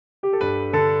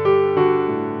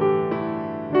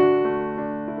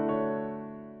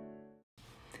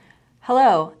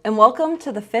Hello, and welcome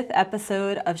to the 5th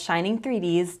episode of Shining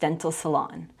 3D's Dental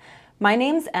Salon. My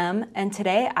name's Em, and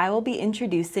today I will be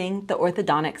introducing the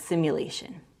Orthodontic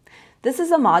Simulation. This is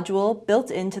a module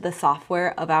built into the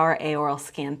software of our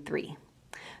Aoralscan 3.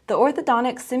 The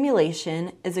Orthodontic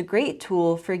Simulation is a great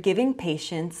tool for giving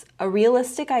patients a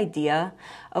realistic idea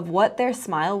of what their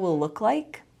smile will look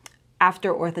like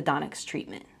after orthodontics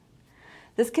treatment.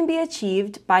 This can be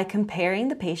achieved by comparing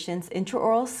the patient's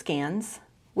intraoral scans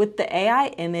with the AI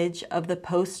image of the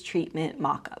post-treatment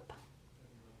mock-up.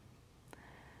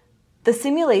 The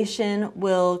simulation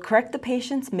will correct the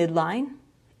patient's midline,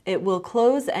 it will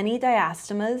close any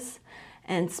diastemas,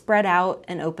 and spread out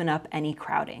and open up any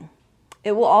crowding.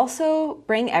 It will also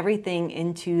bring everything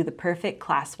into the perfect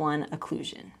Class 1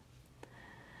 occlusion.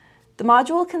 The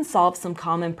module can solve some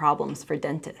common problems for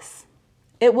dentists.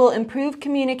 It will improve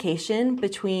communication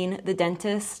between the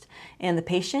dentist and the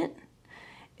patient.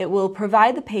 It will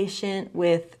provide the patient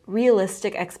with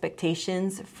realistic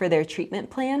expectations for their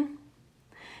treatment plan.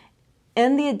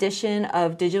 And the addition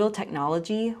of digital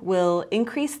technology will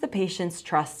increase the patient's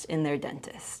trust in their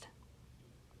dentist.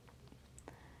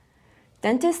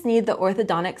 Dentists need the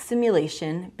orthodontic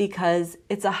simulation because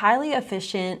it's a highly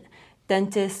efficient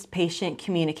dentist-patient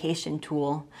communication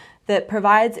tool that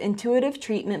provides intuitive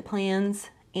treatment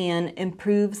plans and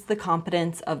improves the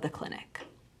competence of the clinic.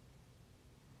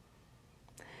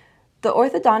 The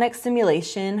orthodontic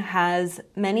simulation has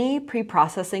many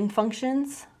pre-processing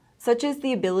functions, such as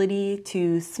the ability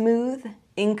to smooth,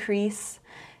 increase,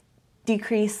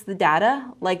 decrease the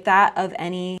data, like that of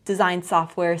any design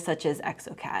software such as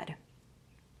exocad.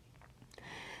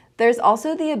 There's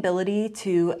also the ability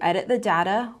to edit the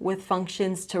data with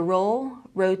functions to roll,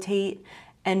 rotate,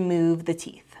 and move the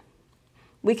teeth.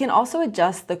 We can also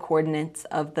adjust the coordinates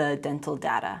of the dental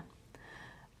data.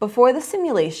 Before the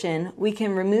simulation, we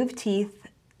can remove teeth,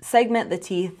 segment the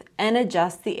teeth, and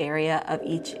adjust the area of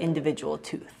each individual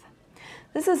tooth.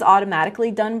 This is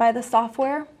automatically done by the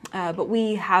software, but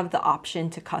we have the option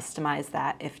to customize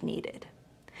that if needed.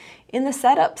 In the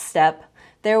setup step,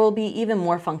 there will be even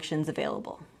more functions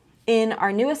available. In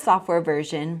our newest software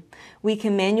version, we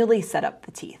can manually set up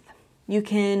the teeth. You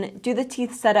can do the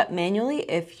teeth setup manually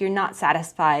if you're not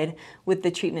satisfied with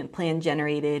the treatment plan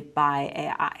generated by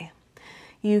AI.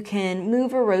 You can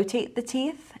move or rotate the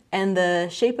teeth, and the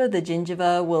shape of the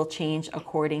gingiva will change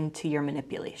according to your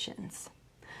manipulations.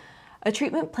 A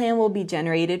treatment plan will be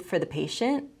generated for the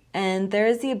patient, and there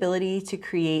is the ability to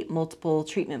create multiple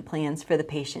treatment plans for the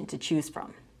patient to choose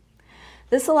from.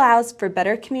 This allows for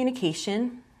better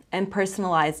communication and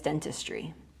personalized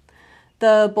dentistry.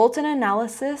 The Bolton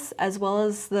analysis, as well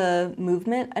as the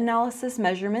movement analysis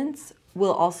measurements,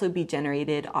 will also be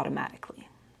generated automatically.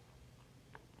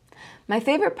 My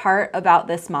favorite part about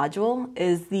this module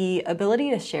is the ability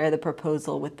to share the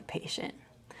proposal with the patient.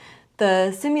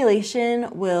 The simulation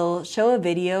will show a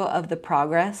video of the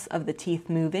progress of the teeth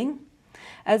moving,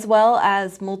 as well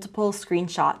as multiple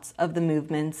screenshots of the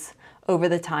movements over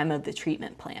the time of the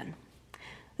treatment plan.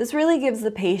 This really gives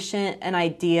the patient an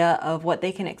idea of what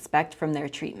they can expect from their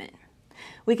treatment.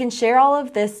 We can share all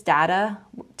of this data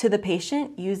to the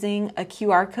patient using a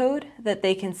QR code that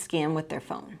they can scan with their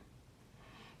phone.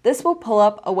 This will pull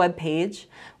up a web page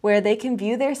where they can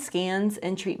view their scans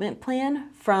and treatment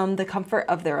plan from the comfort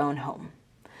of their own home.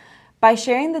 By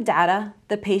sharing the data,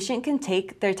 the patient can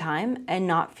take their time and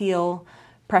not feel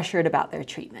pressured about their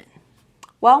treatment.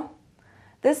 Well,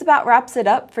 this about wraps it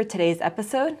up for today's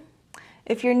episode.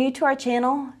 If you're new to our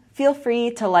channel, feel free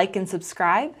to like and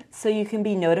subscribe so you can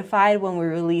be notified when we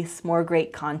release more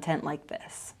great content like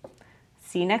this.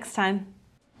 See you next time.